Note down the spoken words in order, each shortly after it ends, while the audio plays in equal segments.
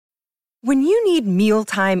When you need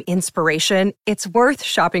mealtime inspiration, it's worth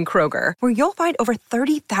shopping Kroger, where you'll find over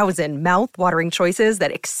 30,000 mouth-watering choices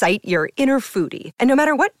that excite your inner foodie. And no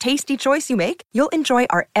matter what tasty choice you make, you'll enjoy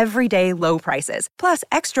our everyday low prices, plus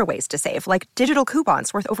extra ways to save, like digital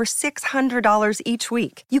coupons worth over $600 each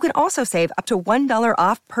week. You can also save up to $1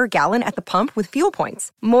 off per gallon at the pump with fuel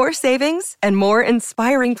points. More savings and more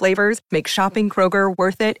inspiring flavors make shopping Kroger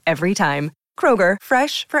worth it every time. Kroger,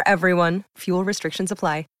 fresh for everyone. Fuel restrictions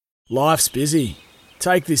apply. Life's busy.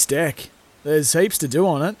 Take this deck. There's heaps to do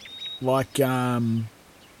on it, like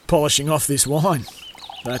polishing off this wine.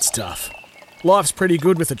 That's tough. Life's pretty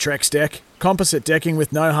good with a Trex deck. Composite decking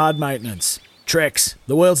with no hard maintenance. Trex,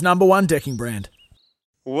 the world's #1 decking brand.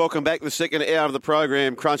 Welcome back to the second hour of the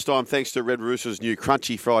program. Crunch time thanks to Red Rooster's new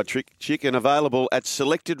crunchy fried chicken, available at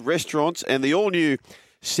selected restaurants, and the all-new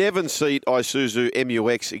 7-seat Isuzu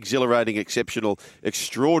MUX, exhilarating, exceptional,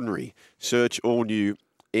 extraordinary. Search all-new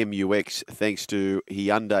MUX thanks to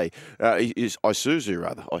Hyundai. Isuzu.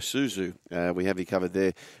 We have you covered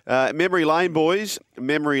there. Memory Lane, boys.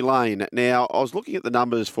 Memory Lane. Now, I was looking at the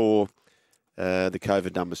numbers for the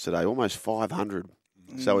COVID numbers today. Almost 500.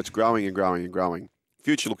 So it's growing and growing and growing.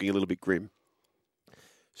 Future looking a little bit grim.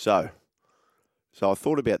 So I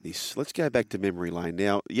thought about this. Let's go back to Memory Lane.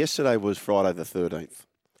 Now, yesterday was Friday the 13th.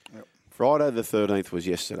 Yep. Friday the 13th was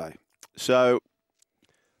yesterday. So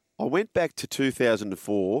I went back to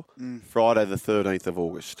 2004, Friday the 13th of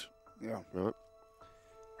August. Yeah. Right.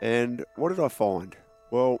 And what did I find?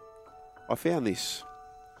 Well, I found this.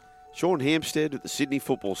 Sean Hampstead at the Sydney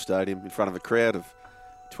Football Stadium in front of a crowd of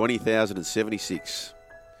 20,076.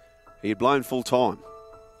 He had blown full time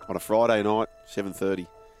on a Friday night, 7:30.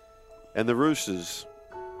 And the Roosters,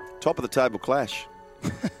 top of the table clash,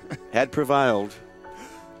 had prevailed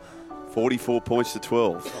 44 points to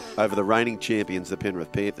 12 over the reigning champions, the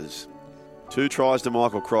Penrith Panthers. 2 tries to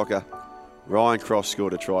Michael Crocker. Ryan Cross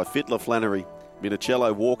scored a try. Fittler, Flannery,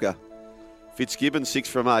 Minicello, Walker. Fitzgibbon, 6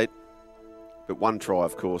 from 8. But 1 try,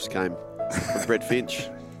 of course, came from Brett Finch.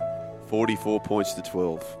 44 points to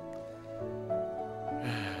 12.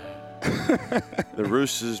 The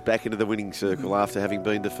Roosters back into the winning circle after having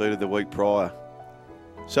been defeated the week prior.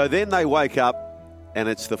 So then they wake up, and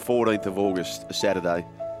it's the 14th of August, a Saturday.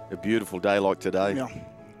 A beautiful day like today. Yeah.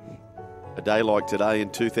 A day like today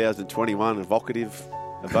in 2021,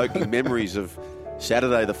 evoking memories of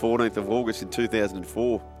Saturday, the 14th of August in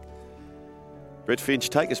 2004. Brett Finch,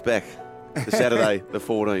 take us back to Saturday, the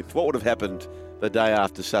 14th. What would have happened the day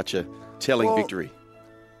after such a telling victory?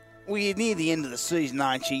 Well, you're near the end of the season,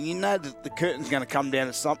 aren't you? You know that the curtain's going to come down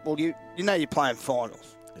at some point. You know you're playing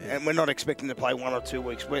finals. Yeah. And we're not expecting to play 1 or 2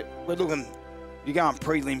 weeks. We're looking, you're going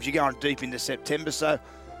prelims, you're going deep into September. So,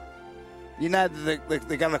 you know that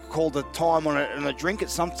they're going to call the time on a drink at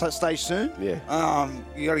some stage soon. Yeah.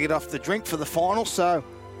 You got to get off the drink for the final. So,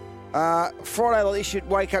 Friday, you should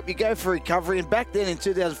wake up, you go for recovery. And back then in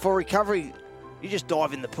 2004, recovery, you just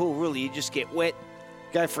dive in the pool, really. You just get wet.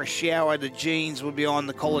 Go for a shower, the jeans would be on,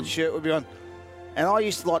 the collared shirt would be on. And I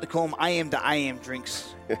used to like to call them AM to AM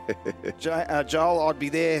drinks. Joel, I'd be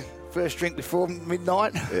there, first drink before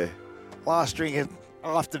midnight, last drink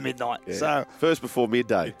after midnight. Yeah. So first before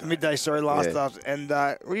midday. Midday, sorry, last after. And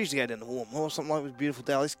we used to go down to Warm or something like it was a beautiful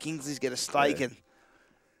day. This Kingsley's get a steak and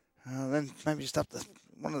then maybe just up to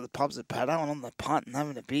one of the pubs at Paddo and on the punt and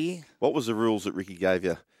having a beer. What was the rules that Ricky gave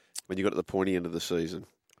you when you got to the pointy end of the season?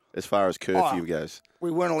 As far as curfew goes,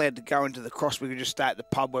 we weren't allowed to go into the cross. We could just stay at the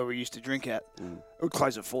pub where we used to drink at. It would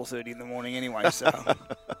close at 4:30 in the morning anyway, so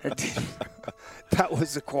that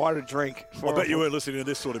was quite a drink. I bet you weren't listening to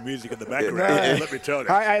this sort of music in the background. Let me tell you.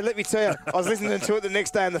 Hey, let me tell you, I was listening to it the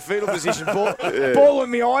next day in the fetal position,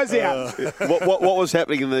 bawling my eyes out. What was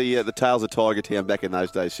happening in the Tales of Tiger Town back in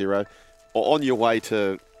those days, Ciro? On your way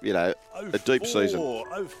to, a deep season. 04.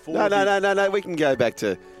 No. We can go back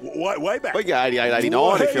to... Way back. We can go 88,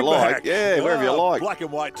 89 if you like. Back. Yeah, wherever you like. Black and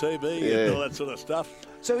white TV and all that sort of stuff.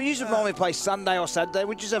 So we usually normally play Sunday or Saturday.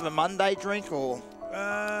 Would you just have a Monday drink or...?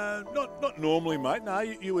 Not normally, mate. No,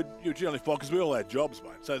 you would generally find, because we all had jobs,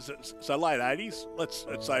 mate. So late 80s, let's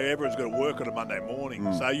say everyone's got to work on a Monday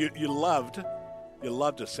morning. So you loved a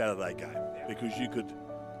Saturday game because you could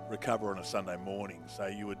recover on a Sunday morning. So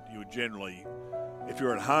you would generally, if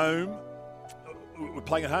you're at home, we're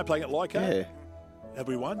playing at home, playing at Leica. Yeah. Have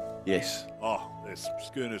we won? Yes. Oh, there's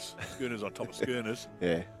schooners on top of schooners.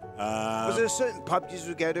 Yeah. Was there a certain pub you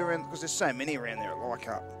would go to around, because there's so many around there at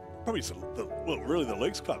Leica? Probably really the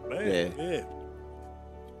Leagues Club, man. Yeah.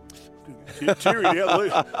 Cheery now.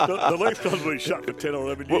 The Leagues Club's been shut for 10 or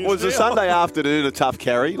 11 years. Was the Sunday afternoon a tough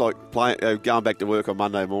carry, like going back to work on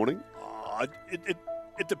Monday morning? It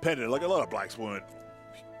depended. Like, a lot of blokes weren't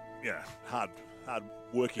hard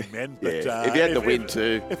working men. Yeah, But, if you had the win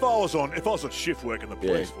too. If I was on shift work in the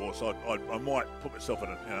police force, I might put myself in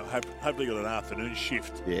hopefully got an afternoon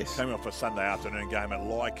shift. Yes. Coming off a Sunday afternoon game at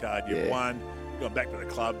Leichhardt, you've won, gone back to the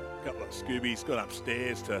club, a couple of Scoobies, gone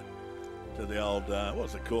upstairs to the old,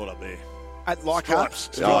 what's it called up there? At Leichhardt.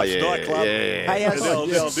 Stripes nightclub. Yeah. Hey,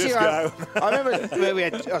 The old disco. I remember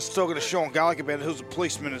I was talking to Sean Garlick about it, who's a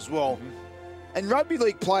policeman as well. And rugby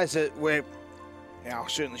league players now I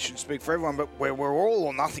certainly shouldn't speak for everyone, but where we're all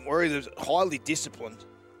or nothing, we're either highly disciplined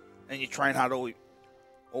and you train hard, or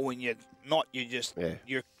when you're not,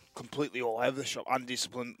 you're completely all over the shop,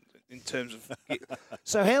 undisciplined in terms of.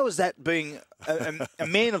 So how is that being a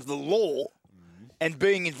man of the law and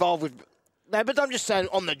being involved with? No, but I'm just saying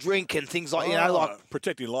on the drink and things like like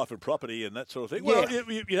protecting life and property and that sort of thing. Yeah.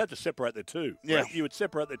 Well, you have to separate the two. Yeah. Right? You would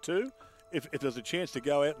separate the two if there's a chance to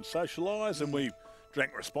go out and socialise, and we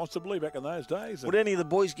drank responsibly back in those days. Would any of the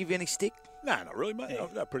boys give you any stick? No, not really, mate.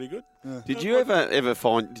 They're pretty good. Did you ever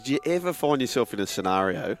find yourself in a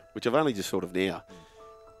scenario, which I've only just thought of now,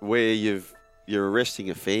 where you're arresting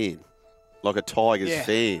a fan, like a Tigers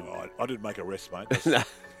fan? Oh, I didn't make arrests, mate.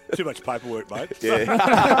 Too much paperwork, mate. Yeah.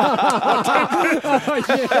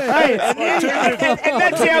 Hey, and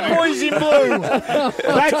that's our boys in blue.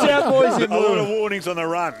 That's our boys in A lot of blue. warnings on the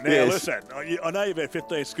run. Now, listen, I know you've had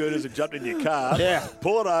 15 scooters and jumped in your car. Yeah.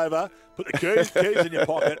 Pull it over, put the keys in your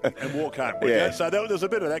pocket, and walk home. Yeah. So there's a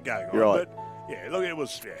bit of that going on. Right. But, look, it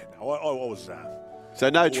was, I was... So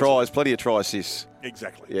no tries, plenty of try assists.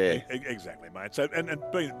 Exactly. Yeah. Exactly, mate. So and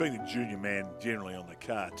being a junior man generally on the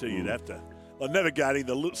car too, you'd have to. Like navigating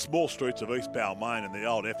the small streets of East Balmain and the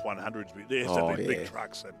old F100s, there has to be big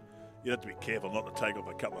trucks, and you have to be careful not to take off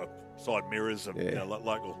a couple of side mirrors and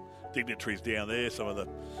local dignitaries down there. Some of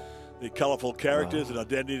the colourful characters and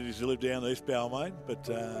identities who live down East Balmain. But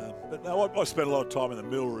no, I spent a lot of time in the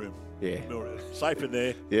mill room. Yeah. Safe in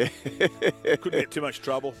there. Yeah. Couldn't get too much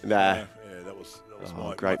trouble. Nah. That was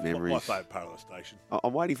great memories. My favourite part of the station.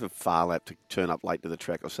 I'm waiting for Farlap to turn up late to the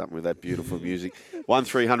track or something with that beautiful music.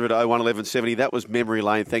 1300 01 1170. That was Memory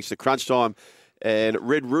Lane. Thanks to Crunch Time and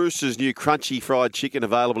Red Rooster's new crunchy fried chicken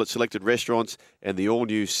available at selected restaurants, and the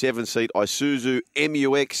all-new 7-seat Isuzu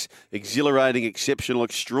MUX. Exhilarating, exceptional,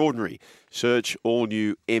 extraordinary. Search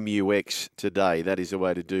all-new MUX today. That is the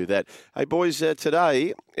way to do that. Hey, boys,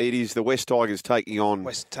 today it is the West Tigers taking on...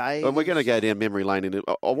 West Tigers. And we're going to go down memory lane. And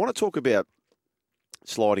I want to talk about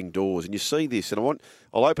sliding doors, and you see this, and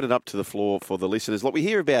I'll open it up to the floor for the listeners. Like we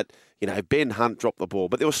hear about, Ben Hunt dropped the ball,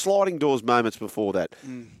 but there were sliding doors moments before that.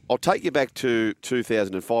 I'll take you back to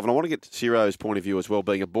 2005, and I want to get Ciro's point of view as well,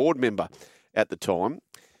 being a board member at the time.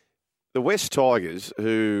 The West Tigers,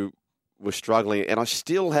 who were struggling, and I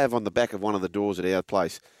still have on the back of one of the doors at our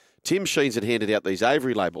place, Tim Sheens had handed out these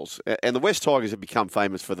Avery labels, and the West Tigers have become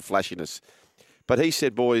famous for the flashiness. But he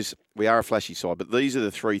said, boys, we are a flashy side, but these are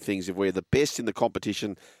the three things. If we're the best in the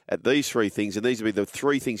competition at these three things, and these will be the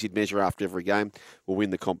three things he'd measure after every game, we'll win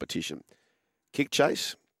the competition. Kick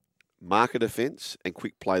chase, marker defence, and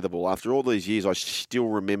quick play the ball. After all these years, I still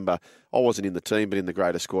remember, I wasn't in the team, but in the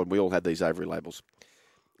greater squad, we all had these Avery labels.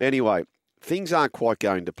 Anyway, things aren't quite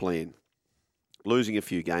going to plan. Losing a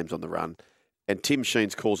few games on the run, and Tim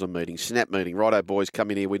Sheens calls a meeting, snap meeting. Righto, boys,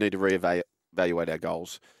 come in here. We need to reevaluate our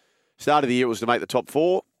goals. Start of the year, it was to make the top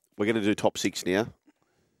 4. We're going to do top 6 now.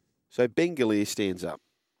 So Ben Gallier stands up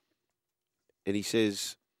and he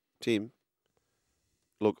says, Tim,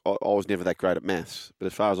 look, I was never that great at maths, but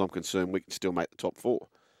as far as I'm concerned, we can still make the top 4.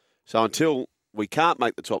 So until we can't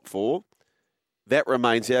make the top 4, that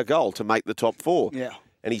remains our goal, to make the top 4. Yeah.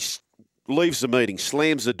 And he leaves the meeting,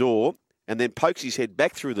 slams the door, and then pokes his head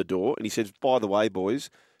back through the door, and he says, by the way, boys,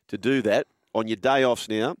 to do that, on your day offs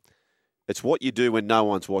now, it's what you do when no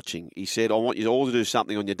one's watching. He said, I want you all to do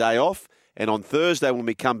something on your day off, and on Thursday when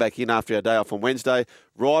we come back in after our day off on Wednesday,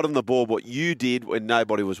 write on the board what you did when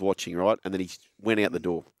nobody was watching, right? And then he went out the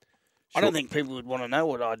door. I don't think people would want to know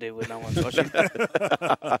what I do when no one's watching.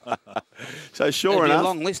 So sure There'd be enough, a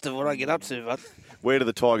long list of what I get up to, but where do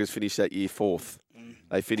the Tigers finish that year? 4th.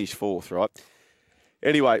 They finished 4th, right?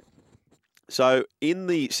 Anyway, so in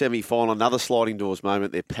the semi-final, another sliding doors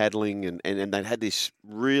moment, they're paddling, and they'd had this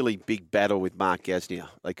really big battle with Mark Gasnier.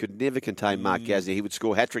 They could never contain Mark Gasnier. He would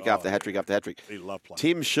score hat-trick after hat-trick after hat-trick. He loved playing.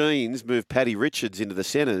 Tim Sheens moved Paddy Richards into the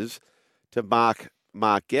centres to mark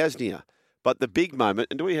Mark Gasnier. But the big moment,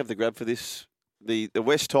 and do we have the grab for this? The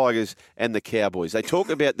West Tigers and the Cowboys. They talk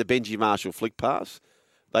about the Benji Marshall flick pass.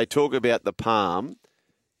 They talk about the palm.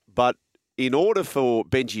 But in order for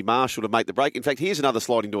Benji Marshall to make the break, in fact, here's another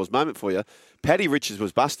sliding doors moment for you. Paddy Richards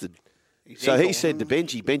was busted. So he said to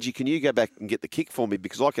Benji, can you go back and get the kick for me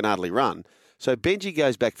because I can hardly run. So Benji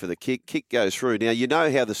goes back for the kick. Kick goes through. Now, you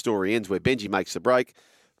know how the story ends where Benji makes the break.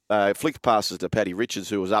 Flicks passes to Paddy Richards,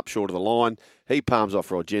 who was up short of the line. He palms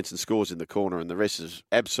off Rod Jensen, scores in the corner, and the rest is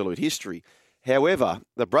absolute history. However,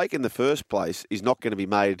 the break in the first place is not going to be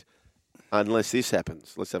made unless this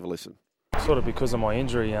happens. Let's have a listen. Sort of because of my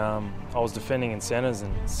injury, I was defending in centres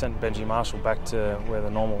and sent Benji Marshall back to where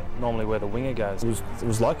normally where the winger goes. It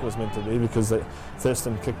was like it was meant to be because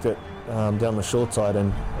Thurston kicked it down the short side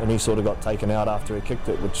and he sort of got taken out after he kicked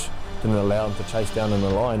it, which didn't allow him to chase down in the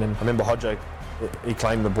line. And I remember Hodjo, he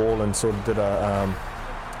claimed the ball and sort of did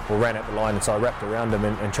ran at the line, and so I wrapped around him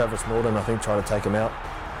and Travis Norton, I think, tried to take him out.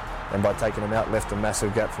 And by taking him out, left a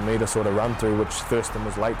massive gap for me to sort of run through, which Thurston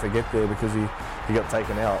was late to get there because he got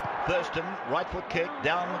taken out. Thurston, right foot kick,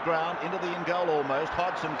 down the ground, into the in goal almost.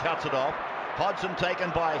 Hodgson cuts it off. Hodgson taken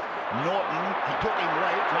by Norton. He took him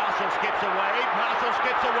late. Marshall skips away. Marshall's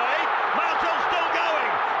still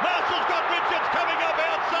going. Marshall's got Richards coming up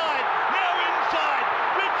outside. Now inside.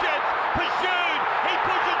 Richards pursued. He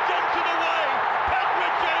pushes Johnson away. Pat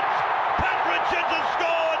Richards has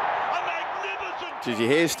scored. Does your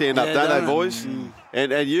hair stand up, don't they, boys?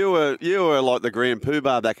 And you were like the Grand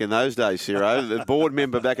Poobah back in those days, Ciro, the board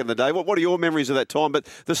member back in the day. What are your memories of that time? But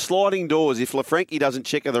the sliding doors, if LaFranchi doesn't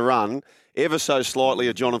check the run ever so slightly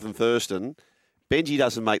of Jonathan Thurston, Benji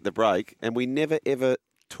doesn't make the break, and we never, ever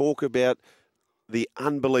talk about the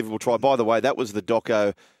unbelievable try. By the way, that was the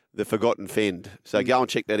doco, The Forgotten Fend. So go and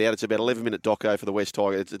check that out. It's about 11-minute doco for the West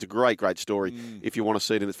Tigers. It's a great story if you want to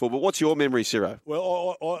see it in its full. But what's your memory, Ciro?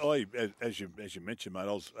 Well, I as you mentioned, mate,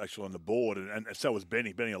 I was actually on the board, and so was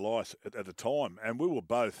Benny Elias at the time, and we were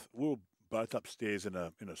both upstairs in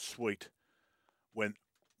a suite when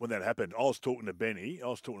that happened. I was talking to Benny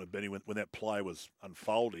when that play was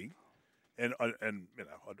unfolding, and I'd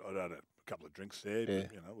had a couple of drinks there. Yeah.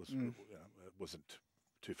 But, it wasn't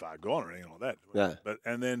too far gone or anything like that. Yeah. But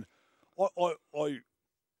and then I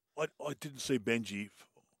didn't see Benji.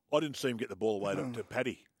 I didn't see him get the ball away to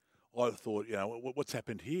Paddy. I thought, what's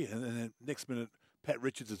happened here? And then next minute, Pat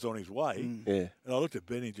Richards is on his way. Yeah. And I looked at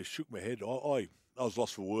Benny and just shook my head. I was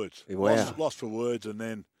lost for words. Wow. Lost for words, and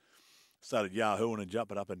then started yahooing and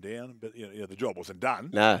jumping up and down. But the job wasn't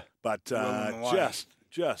done. No. But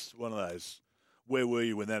just one of those. Where were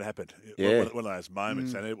you when that happened? Yeah. One of those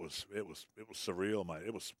moments, and it was surreal, mate.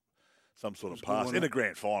 It was some sort of pass in a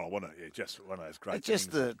grand final, wasn't it? Yeah, just one of those great things.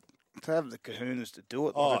 Just to have the kahunas to do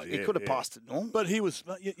it. He could have passed it normal. But he was,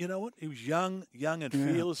 you know what? He was young and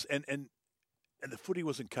fearless, and the footy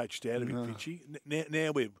wasn't coached out of him, Pitchy.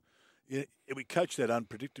 Now we coach that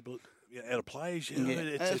unpredictable out of players.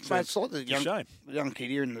 It's like the young kid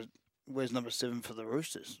here wears number 7 for the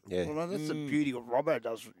Roosters. Yeah. Well, that's the beauty of what Robbo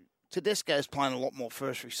does. Tedesco's playing a lot more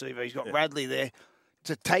first receiver. He's got Radley there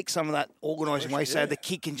to take some of that organising way so the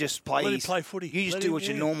kid can just play. Let him play footy. You just do what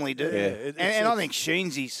you normally do. Yeah. And I think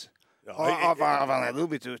Sheensy's. I've only had a little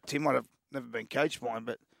bit to it. Tim might have never been coached by him,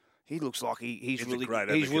 but he looks like he's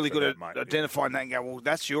really good at identifying that and go, well,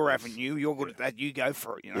 that's your avenue. You're good at that. You go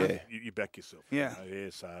for it. Yeah. You back yourself. Yeah.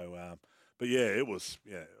 So, but it was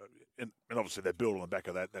and obviously they built on the back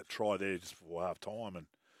of that try there just before half time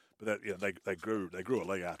But they grew a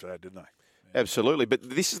leg after that, didn't they? Yeah. Absolutely. But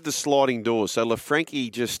this is the sliding doors. So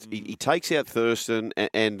LaFranchi he takes out Thurston,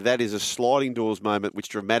 and that is a sliding doors moment which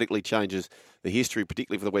dramatically changes the history,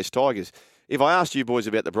 particularly for the West Tigers. If I asked you boys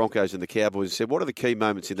about the Broncos and the Cowboys and said, what are the key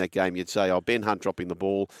moments in that game? You'd say, Ben Hunt dropping the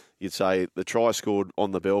ball. You'd say the try scored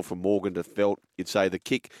on the bell from Morgan to Felt. You'd say the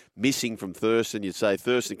kick missing from Thurston. You'd say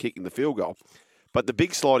Thurston kicking the field goal. But the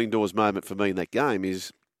big sliding doors moment for me in that game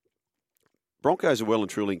is Broncos are well and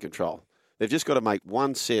truly in control. They've just got to make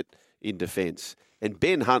one set in defence. And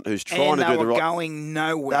Ben Hunt, who's trying to do the right... they were going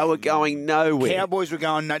nowhere. They were going nowhere. Cowboys were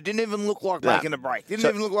going no. Didn't even look like making a break. Didn't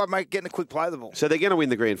even look like getting a quick play of the ball. So they're going to win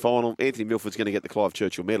the grand final. Anthony Milford's going to get the Clive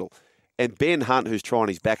Churchill medal. And Ben Hunt, who's trying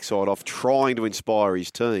his backside off, trying to inspire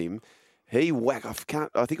his team, he whacked...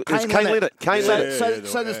 I think it was Kane Leonard.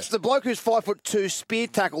 So the bloke who's 5'2" spear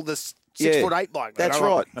tackled this 6'8" bloke. That's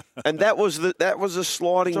right. And that was a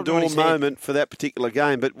sliding door moment for that particular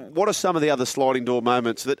game. But what are some of the other sliding door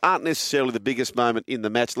moments that aren't necessarily the biggest moment in the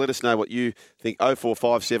match? Let us know what you think.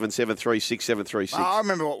 0457 736 736. I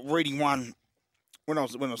remember reading one when I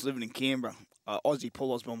was living in Canberra. Aussie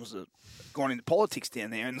Paul Osborne was gone into politics down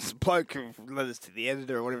there, and this bloke who led us to the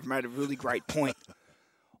editor or whatever made a really great point.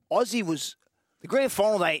 Aussie was the grand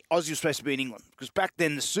final day. Aussie was supposed to be in England because back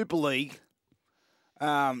then the Super League.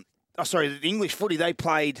 The English footy, they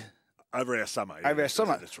played... Over our summer. That's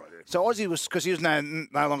right. Yeah. So Aussie was... Because he was no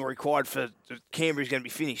longer required for... Canberra's going to be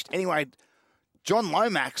finished. Anyway, John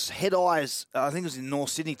Lomax, head eyes, I think it was in North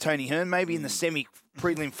Sydney, Tony Hearn, maybe in the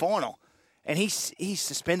semi-prelim final. and he's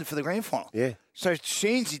suspended for the grand final. Yeah. So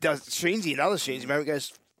Sheensy and other Sheensy maybe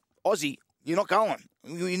goes, Aussie, you're not going.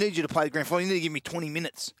 We need you to play the grand final. You need to give me 20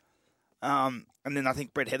 minutes. And then I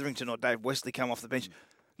think Brett Hetherington or Dave Wesley come off the bench.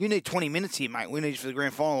 You need 20 minutes here, mate. We need you for the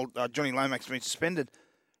grand final. Johnny Lomax's been suspended.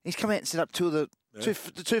 He's come out and set up the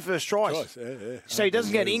two first tries. So he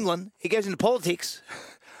doesn't go to England. He goes into politics.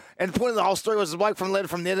 And the point of the whole story was the bloke from the letter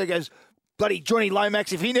from there that goes, bloody Johnny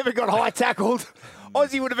Lomax, if he never got high tackled,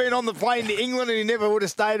 Aussie would have been on the plane to England and he never would have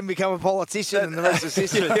stayed and become a politician and the rest is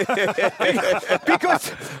history. Because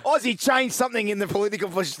Aussie changed something in the political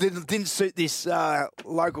push that didn't suit this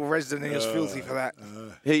local resident. He was filthy for that.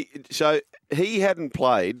 He hadn't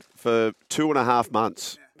played for 2.5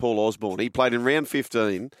 months, Paul Osborne. He played in round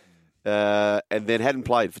 15 and then hadn't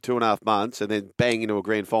played for 2.5 months and then bang into a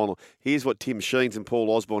grand final. Here's what Tim Sheens and Paul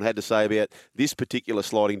Osborne had to say about this particular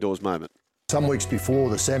sliding doors moment. Some weeks before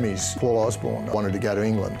the semis, Paul Osborne wanted to go to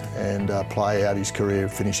England and play out his career,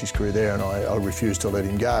 finish his career there, and I refused to let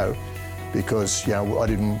him go because, I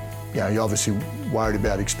didn't, you're obviously worried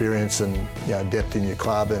about experience and, depth in your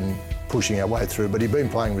club and pushing our way through, but he'd been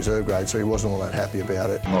playing reserve grade, so he wasn't all that happy about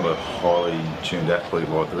it. Not a highly tuned athlete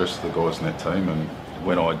like the rest of the guys in that team, and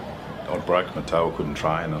when I broke my toe, couldn't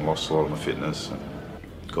train and lost a lot of my fitness and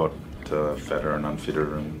got fatter and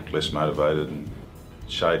unfitter and less motivated and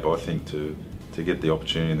shape, I think, to get the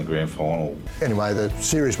opportunity in the grand final. Anyway, the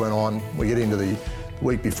series went on. We get into the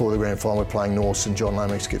week before the grand final, we're playing North, and John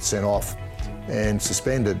Lomax gets sent off and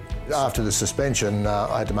suspended. After the suspension,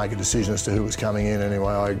 I had to make a decision as to who was coming in.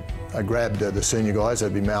 Anyway, I grabbed the senior guys.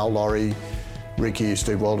 That'd be Mal, Laurie, Ricky,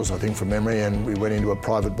 Steve Walters, I think, from memory, and we went into a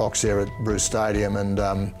private box there at Bruce Stadium, and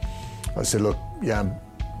I said, look,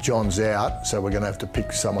 John's out, so we're going to have to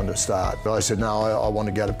pick someone to start. But I said, no, I want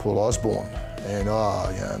to go to Paul Osborne. And,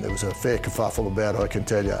 there was a fair kerfuffle about it, I can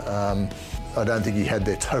tell you. I don't think he had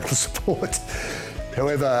their total support.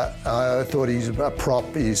 However, I thought he's a prop,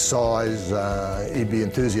 his size, he'd be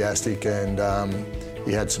enthusiastic and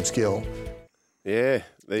he had some skill. Yeah,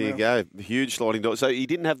 there you go. Huge sliding door. So he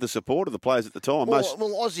didn't have the support of the players at the time. Well,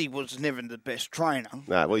 Aussie was never the best trainer.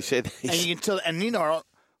 No, well, he said... And you can tell, and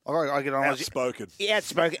I get on outspoken.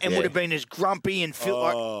 Outspoken, and would have been as grumpy and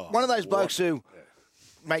like one of those blokes who...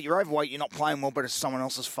 Mate, you're overweight, you're not playing well, but it's someone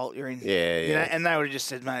else's fault you're in. Yeah. And they would have just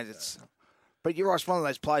said, mate, it's... But you're right, it's one of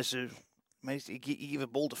those players who... Mate, you give a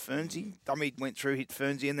ball to Fernsey. Dummy went through, hit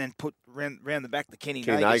Fernsey, and then put round the back to Kenny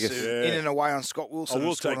Nagus, in and away on Scott Wilson. I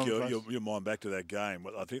will take your mind back to that game.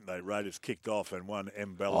 I think the Raiders kicked off and one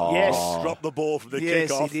M. Bella dropped the ball from the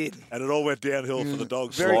kickoff. He did. And it all went downhill for the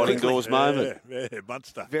Dogs. Sliding doors moment. Yeah,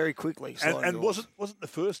 Munster. Very quickly. And wasn't the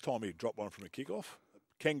first time he dropped one from a kickoff?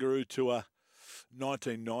 Kangaroo Tour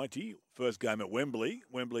 1990, first game at Wembley.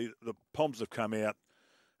 The Poms have come out,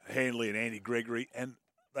 Handley and Andy Gregory, and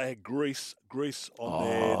they had grease on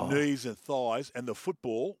their knees and thighs, and the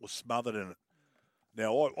football was smothered in it.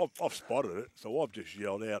 Now, I've spotted it, so I've just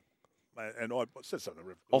yelled out, and I said something.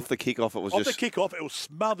 Off the kickoff, it was Off the kickoff, it was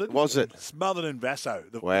smothered. Was it? Smothered in Vaso.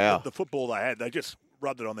 Wow. The football they had, they just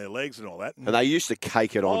rubbed it on their legs and all that. And they used to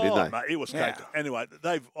cake it on, didn't they? Mate, it was caked. Anyway,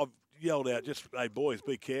 I've yelled out, just, hey, boys,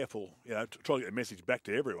 be careful, to try to get a message back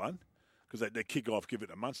to everyone, because they kick off, give it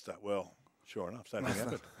to Munster. Well, sure enough, same thing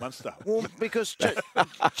happened. Munster. Well, because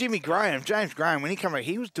James Graham, when he came out,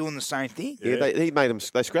 he was doing the same thing. Yeah, he made them,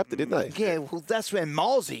 they scrapped it, didn't they? Yeah, well, that's when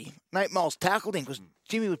Nate Miles tackled him, because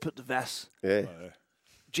Jimmy would put the Vass. Yeah.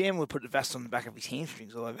 Jam would put the Vass on the back of his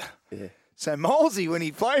hamstrings all over. Yeah. So Milesy, when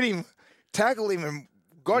he played him, tackled him and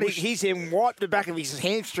got his hand, wiped the back of his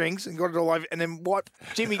hamstrings and got it all over, and then wiped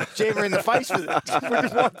Jimmy Jammer in the face with it.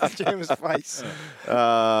 Just wiped Jammer's face.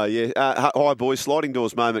 Hi, boys. Sliding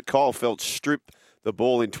doors moment. Kyle Feldt stripped the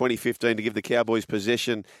ball in 2015 to give the Cowboys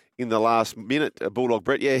possession in the last minute. Bulldog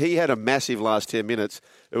Brett, he had a massive last 10 minutes.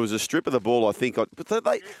 It was a strip of the ball, I think. But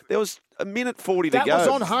there was a minute 40 to go. That was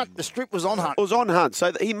on Hunt. The strip was on Hunt. It was on Hunt.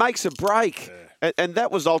 So he makes a break. Yeah. And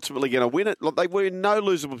that was ultimately going to win it. They were in no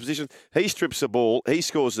losable position. He strips the ball. He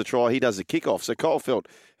scores the try. He does the kickoff. So Kyle Feldt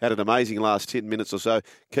had an amazing last 10 minutes or so.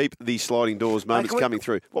 Keep the sliding doors moments coming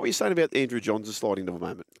through. What were you saying about Andrew Johns' sliding door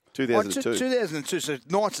moment? 2002. 2002. So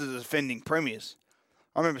Knights are the defending premiers.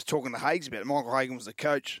 I remember talking to Hagues about it. Michael Hagan was the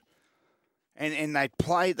coach. And they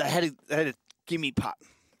played. They had a gimme putt.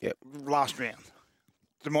 Yep. Last round.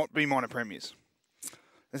 To be minor premiers.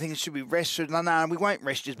 I think it should be rested. No, we won't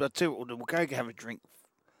rest you, but I'll tell you what we'll do. We'll go have a drink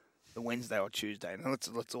the Wednesday or Tuesday. And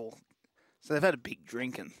let's all. So they've had a big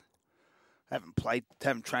drink and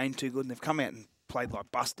haven't trained too good, and they've come out and played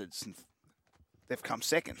like bustards, and they've come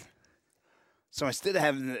second. So instead of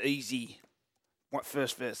having the easy,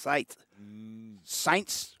 first verse 8,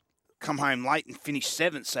 Saints come home late and finish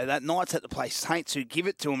 7th. So that Knights had to play Saints, who give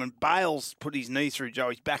it to him, and Bales put his knee through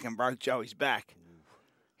Joey's back and broke Joey's back.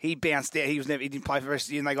 He bounced out. He didn't play for the rest of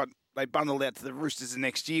the year, and they bundled out to the Roosters the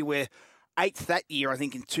next year, where 8th that year, I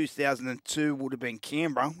think in 2002, would have been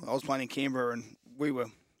Canberra. I was playing in Canberra, and we were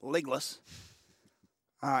legless.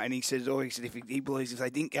 And he said if he believes if they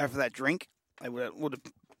didn't go for that drink, they would have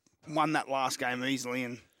won that last game easily,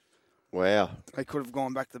 and wow, they could have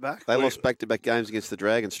gone back to back. They lost back-to-back games against the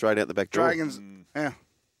Dragons straight out the back door. Yeah,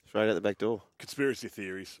 straight out the back door. Conspiracy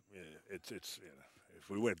theories. Yeah, it's if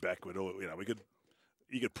we went back,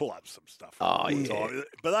 you could pull up some stuff. Oh yeah, time.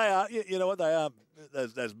 But they are. You know what they are?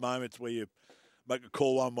 There's moments where you make a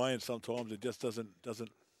call one way, and sometimes it just doesn't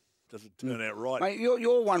turn out right. Mate,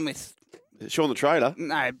 you're one with. Sean the Trader.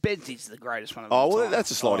 No, Bedsy's the greatest one of all all well, time. that's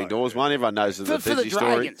a sliding doors one. Everyone knows the Bedsy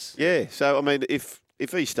story. Dragons. Yeah, so, I mean, if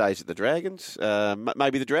he stays at the Dragons,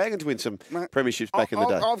 maybe the Dragons win some premierships back in the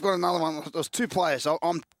day. I've got another one. There's 2 players.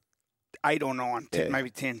 I'm 8 or 9, 10, maybe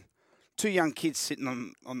 10. 2 young kids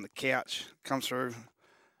sitting on the couch come through.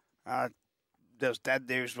 There was Dad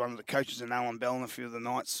there, who's one of the coaches, and Alan Bell and a few of the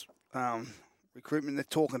Knights recruitment. They're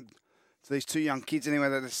talking to these 2 young kids anyway.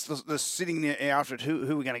 They're sitting there after it.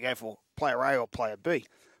 Who are we going to go for? Player A or Player B?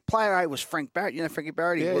 Player A was Frank Barrett. You know Frankie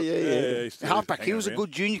Barrett? Yeah. Halfback. He was a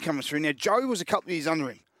good junior coming through. Now, Joey was a couple of years under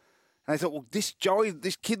him. And they thought, well, this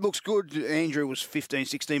kid looks good. Andrew was 15,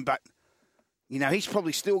 16, but, he's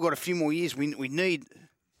probably still got a few more years. We need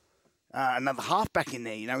another halfback in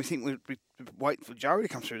there. We think we'd wait for Joey to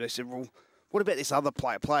come through. They said, well, what about this other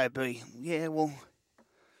player, Player B? Yeah, well,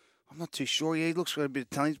 I'm not too sure. Yeah, he looks got a bit of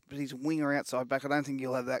talent, but he's a winger outside back. I don't think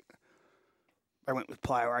he'll have that. They went with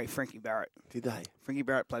Player A, Frankie Barrett. Did they? Frankie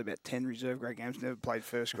Barrett played about 10 reserve grade games, never played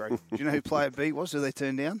first grade. Do you know who Player B was, who they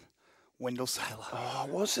turned down? Wendell Saylor. Oh,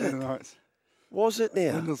 was it? Right. Was it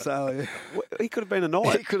now? Wendell Saylor, yeah. He could have been a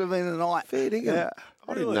Knight. He could have been a Knight. Fair dinkum. Yeah.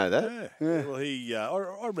 I didn't know that. Yeah.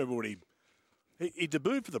 Well, I remember when he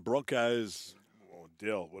debuted for the Broncos.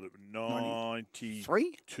 Dell, what it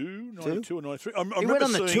 93? 92 or 93? He went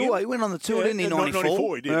on the tour. He went on the tour, didn't he?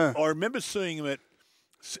 94. He did. Yeah. I remember seeing him at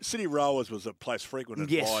City Rowers was a place frequented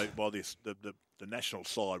by the national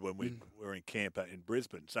side when we were in camp in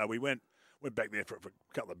Brisbane. So we went back there for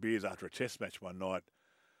a couple of beers after a test match one night,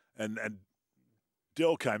 and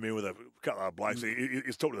Dell came in with a couple of blokes.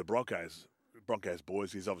 He's talking to the Broncos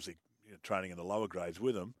boys. He's obviously training in the lower grades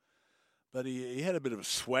with them. But he had a bit of a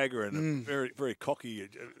swagger and a very, very cocky,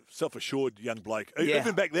 self-assured young bloke.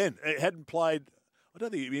 Even back then, he hadn't played. I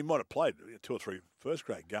don't think he might have played 2 or 3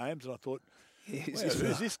 first-grade games. And I thought,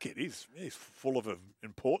 who's this kid? He's full of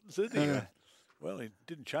importance, isn't he? Well, he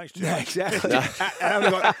didn't change too much. Exactly. It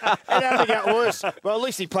only got worse. Well, at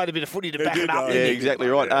least he played a bit of footy to back it up. Yeah, exactly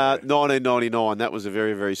right. 1999, that was a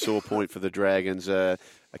very, very sore point for the Dragons. A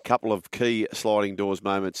couple of key sliding doors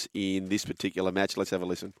moments in this particular match. Let's have a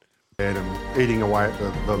listen. And eating away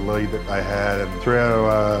at the lead that they had, and through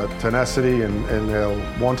our tenacity and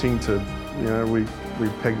our wanting to, we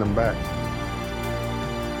pegged them back.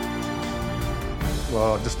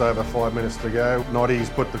 Well, just over 5 minutes to go. Noddy's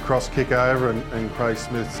put the cross kick over, and Craig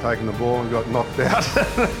Smith's taken the ball and got knocked out.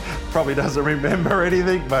 Probably doesn't remember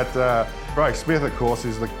anything, but Craig Smith, of course,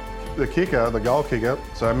 is the kicker, the goal kicker.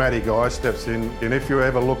 So Matty Guy steps in, and if you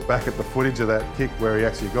ever look back at the footage of that kick where he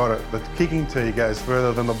actually got it, the kicking tee goes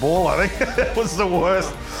further than the ball. I think it was the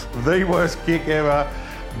worst kick ever,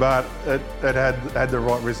 but it had the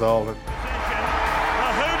right result. The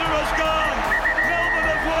hooter has gone. Melbourne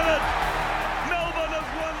have won it. Melbourne have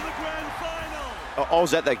won the grand final. I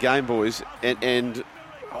was at that game, boys, and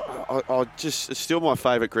I just, it's still my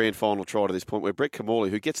favourite grand final try to this point, where Brett Kamali,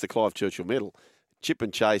 who gets the Clive Churchill medal, chip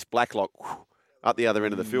and chase, Blacklock up the other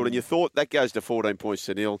end of the field, and you thought that goes to 14 points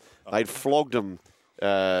to nil. They'd flogged them,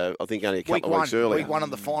 I think, only a couple of weeks earlier. Week 1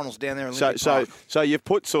 of the finals down there in Olympic Park. Park. So you've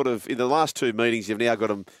put sort of, in the last 2 meetings, you've now got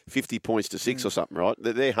them 50 points to 6 or something, right?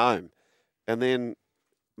 They're home. And then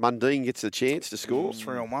Mundine gets a chance to score.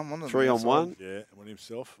 3-on-1, wasn't it? 3-on-1. Yeah, won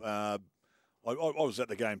himself. I was at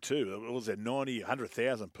the game too. It was at 90,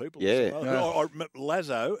 100,000 people. Yeah. I remember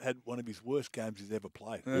Lazo had one of his worst games he's ever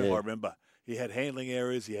played. Yeah. I remember. He had handling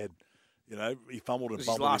errors. He had, he fumbled and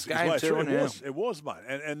bumbled his way through. It was, mate.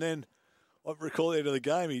 And then I recall at the end of the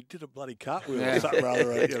game, he did a bloody cartwheel or something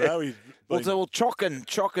rather. Well, Chock and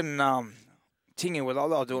Tinga with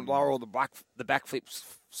they'll do lower all the backflips,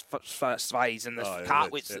 sways and the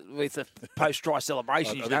cartwheels with the post-try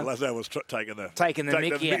celebration. I think Lazo was taking the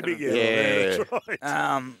mickey out of it. Yeah, that's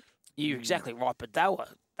right. You're exactly right, but they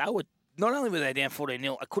were not only were they down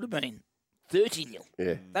 14-0, it could have been 30-0.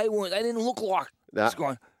 Yeah. They didn't look like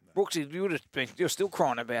scoring. Brooksy, you're still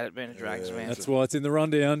crying about it being a Dragons man. That's why it's in the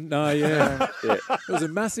rundown. No, yeah. It was a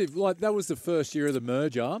massive, that was the first year of the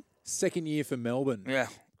merger, second year for Melbourne. Yeah.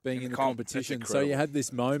 Being in the competition. So you had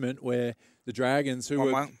this moment where the Dragons, who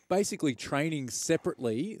were basically training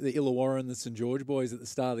separately, the Illawarra and the St. George boys at the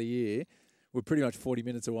start of the year, were pretty much 40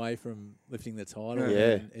 minutes away from lifting the title.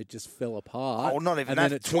 Yeah. And it just fell apart. Oh, not even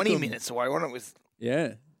and that. 20 minutes away, wasn't it?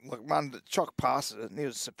 Yeah. Like, man, Chock passed it, and he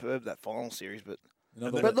was superb that final series. But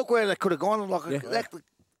look where they could have gone.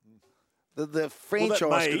 The franchise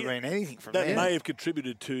could have been anything from there. That may have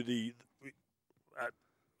contributed to the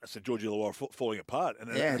St. George Illawarra falling apart.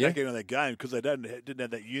 And getting on that game because they didn't have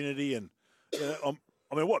that unity. And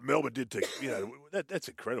I mean, what Melbourne did to, that's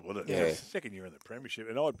incredible, isn't it? Yeah. Second year in the premiership.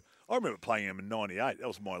 And I remember playing them in 98. That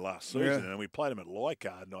was my last season. And we played them at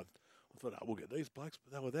Leichhardt. And I thought, we'll get these blokes.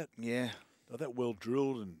 But they were that. Yeah. They were that well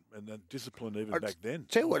drilled and disciplined even back then.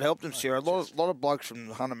 Tell you what helped them, Sarah. A lot of blokes from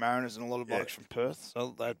the Hunter Mariners and a lot of blokes from Perth.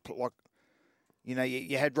 So they'd put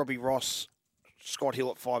you had Robbie Ross, Scott Hill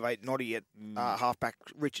at 5'8", Noddy at halfback,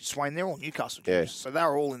 Richard Swain. They're all Newcastle teams. So they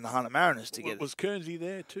were all in the Hunter Mariners together. Was Kernsey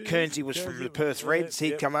there too? Kernsey was from the Perth Reds.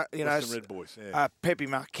 He'd come up, Western Red Boys. Yeah. Pepe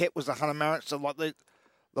Marquette was the Hunter Mariners. So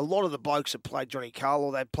a lot of the blokes that played Johnny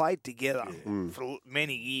Carlo, they played together for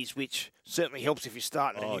many years, which certainly helps if you're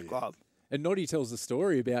starting a new club. And Noddy tells the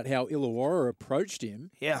story about how Illawarra approached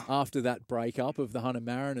him after that breakup of the Hunter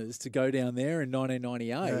Mariners to go down there in 1998.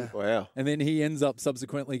 Yeah. Wow. And then he ends up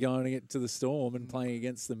subsequently going to the Storm and playing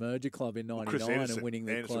against the merger club in 99 and winning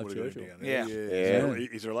the Clive Churchill. Yeah.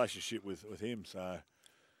 His relationship with him. So,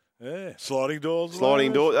 sliding doors.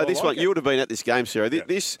 Sliding doors. This one, you would have been at this game, Sarah.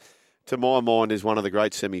 This, to my mind, is one of the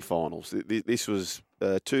great semi-finals. This was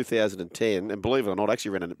 2010, and believe it or not, I actually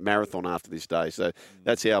ran a marathon after this day, so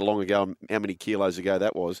that's how long ago, how many kilos ago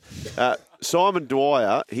that was. Simon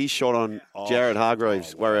Dwyer, he shot on Warrior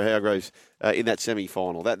Hargreaves in that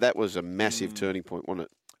semi-final. That was a massive turning point, wasn't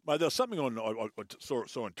it? Mate, there was something I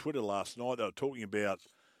saw on Twitter last night. They were talking about,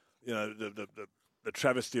 the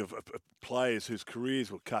travesty of players whose careers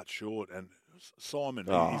were cut short, and Simon,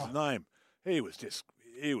 his name, he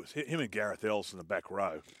was him and Gareth Ellis in the back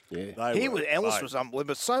row. Yeah, Ellis was unbelievable,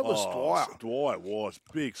 but so was Dwyer. Dwyer was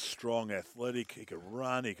big, strong, athletic. He could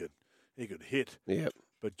run. He could hit. Yeah.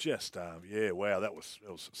 But just wow, that was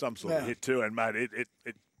some sort of hit too. And mate, it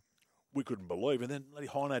we couldn't believe. And then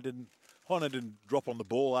Heine didn't drop on the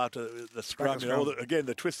ball after the scrum. Again,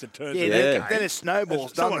 the twists and turns. Then it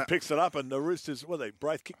snowballs. Someone picks it up, and the Roosters.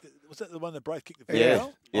 Braith kicked. Was that the one that Braith kicked the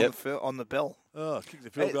field goal? On the bell. Oh, kicked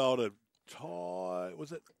the field goal to tie.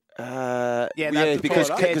 Was it?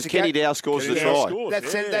 Because Kenny Dow scores the try. That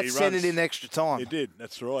sent it in extra time. He did.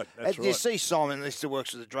 That's right. You see Simon, he still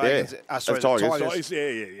works with the Dragons. Yeah. The Tigers.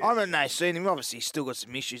 Yeah. I remember seen him. Obviously, he's still got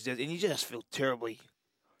some issues there, and you just feel terribly.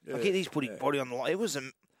 He's putting body on the line. It was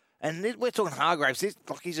and we're talking Hargreaves.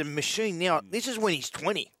 He's a machine now. This is when he's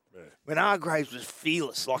 20. Yeah. When Hargreaves was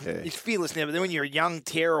fearless. He's fearless now, but then when you're a young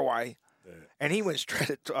tearaway, and he went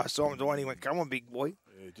straight at Simon Dwyer, and he went, "Come on, big boy."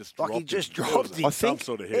 He just dropped him. I think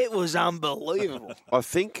it was unbelievable. I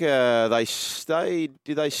think they stayed.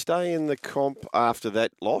 Did they stay in the comp after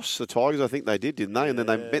that loss? The Tigers, I think they did, didn't they? And then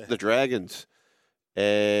they met the Dragons,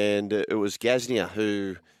 and it was Gaznia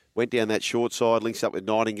who went down that short side, links up with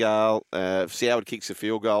Nightingale. Soward kicks the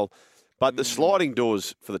field goal, but the sliding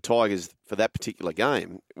doors for the Tigers for that particular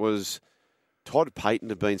game was Todd Payton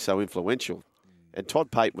had been so influential, and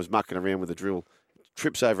Todd Payton was mucking around with the drill,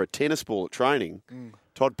 trips over a tennis ball at training.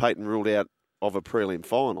 Todd Payton ruled out of a prelim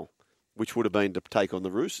final, which would have been to take on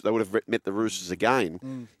the Roosters. They would have met the Roosters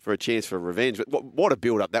again for a chance for revenge. But what a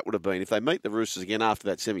build-up that would have been. If they meet the Roosters again after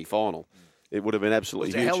that semi-final, it would have been absolutely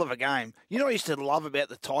huge. It was a hell of a game. You know what I used to love about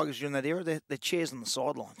the Tigers during that era? Their chairs on the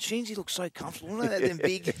sideline. Sheensy looked so comfortable. Wasn't that them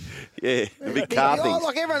big... the big car things.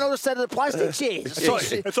 Like everyone all sat at the plastic chairs. It's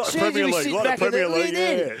like the Premier League. A lot of Premier League,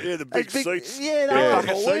 the big seats. Yeah, they're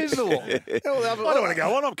unbelievable. I don't want to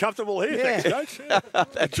go on. I'm comfortable here. Thanks, Coach.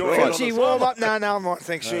 That's right. Warm up. No, I'm right.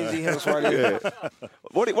 Thanks, Sheensy.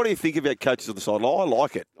 What do you think about coaches on the sideline? I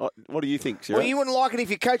like it. What do you think, Sarah? Well, you wouldn't like it if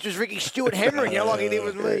your coach was Ricky Stewart hammering you like he did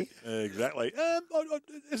with me. Exactly.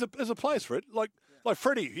 There's a place for it. Like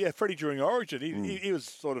Freddie. Freddie during Origin. He was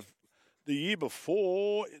sort of the year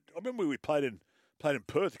before. I remember we played in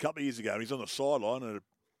Perth a couple of years ago. And he's on the sideline and it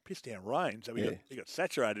pissed down rain, so he got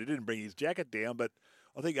saturated. He didn't bring his jacket down, but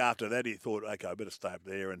I think after that he thought, okay, I better stay up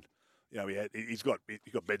there. And he's got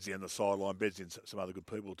Bedsy on the sideline, Bedsy and some other good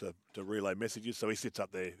people to relay messages. So he sits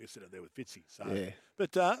up there. He sits up there with Fitzy. So,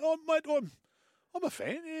 but I'm a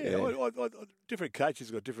fan. Different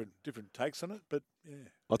coaches got different takes on it, but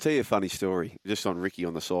I'll tell you a funny story just on Ricky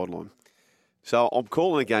on the sideline. So I'm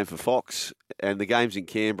calling a game for Fox, and the game's in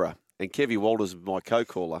Canberra. And Kevy Walters is my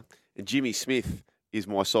co-caller, and Jimmy Smith is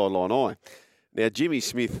my sideline eye. Now, Jimmy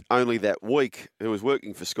Smith, only that week, who was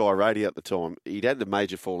working for Sky Radio at the time, he'd had a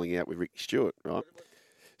major falling out with Ricky Stewart, right?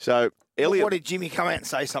 So Elliot, what did Jimmy come out and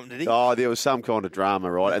say something, did he? Oh, there was some kind of drama,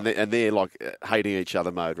 right? And they're like hating each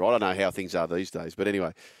other mode, right? I don't know how things are these days, but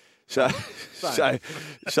anyway. So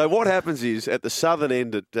what happens is at the southern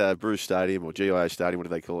end at Bruce Stadium or GIO Stadium, what do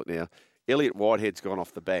they call it now? Elliot Whitehead's gone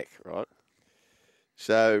off the back, right?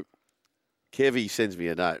 So Kevy sends me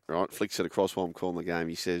a note, right? Flicks it across while I'm calling the game.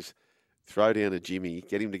 He says, throw down to Jimmy,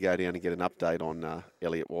 get him to go down and get an update on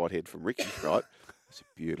Elliot Whitehead from Ricky, right? That's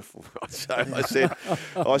beautiful. Right? So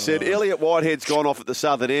I said, Elliot Whitehead's gone off at the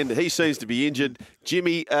southern end. He seems to be injured.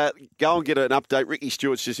 Jimmy, go and get an update. Ricky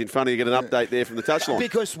Stewart's just in front of you. Get an update there from the touchline.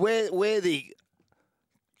 Because where the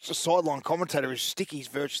sideline commentator is, Sticky's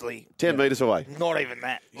virtually 10 metres away. Not even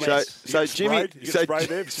that. So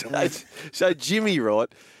Jimmy,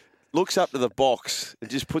 right, looks up to the box and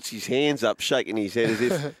just puts his hands up, shaking his head as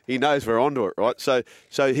if he knows we're onto it, right? So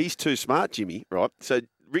he's too smart, Jimmy, right? So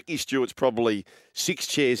Ricky Stewart's probably 6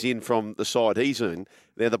 chairs in from the side he's in.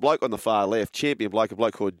 Now, the bloke on the far left, champion bloke, a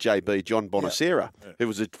bloke called JB, John Bonacera, who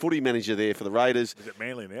was a footy manager there for the Raiders. Is it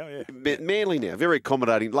Manly now? Yeah. Manly now. Very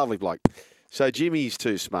accommodating, lovely bloke. So Jimmy's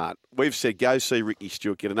too smart. We've said, go see Ricky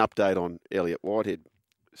Stewart, get an update on Elliot Whitehead.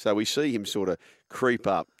 So we see him sort of creep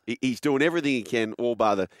up. He's doing everything he can, all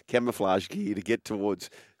bar the camouflage gear, to get towards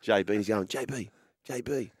JB. He's going, JB.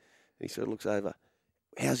 And he sort of looks over.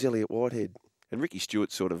 How's Elliot Whitehead? And Ricky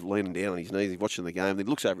Stewart's sort of leaning down on his knees, he's watching the game, then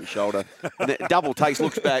looks over his shoulder, and then double takes,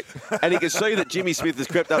 looks back, and he can see that Jimmy Smith has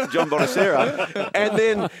crept up to John Bonacera, and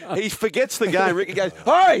then he forgets the game. Ricky goes,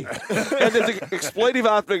 hey! And there's an expletive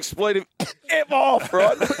after expletive, F off,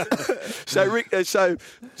 right? So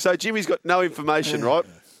Jimmy's got no information, right?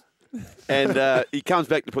 And he comes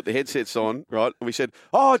back to put the headsets on, right? And we said,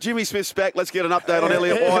 Jimmy Smith's back, let's get an update on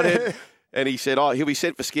Elliot Whitehead. And he said, he'll be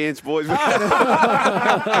sent for scans, boys.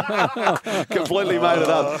 Completely made it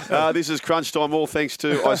up. This is Crunch Time. All thanks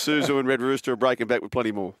to Isuzu and Red Rooster. Breaking back with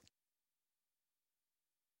plenty more.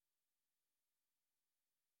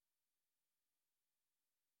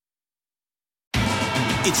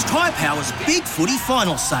 It's Tyre Power's Big Footy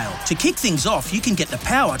Final Sale. To kick things off, you can get the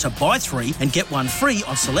power to buy 3 and get 1 free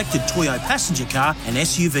on selected Toyo passenger car and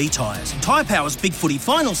SUV tyres. Tyre Power's Big Footy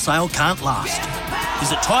Final Sale can't last.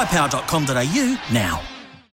 Visit tyrepower.com.au now.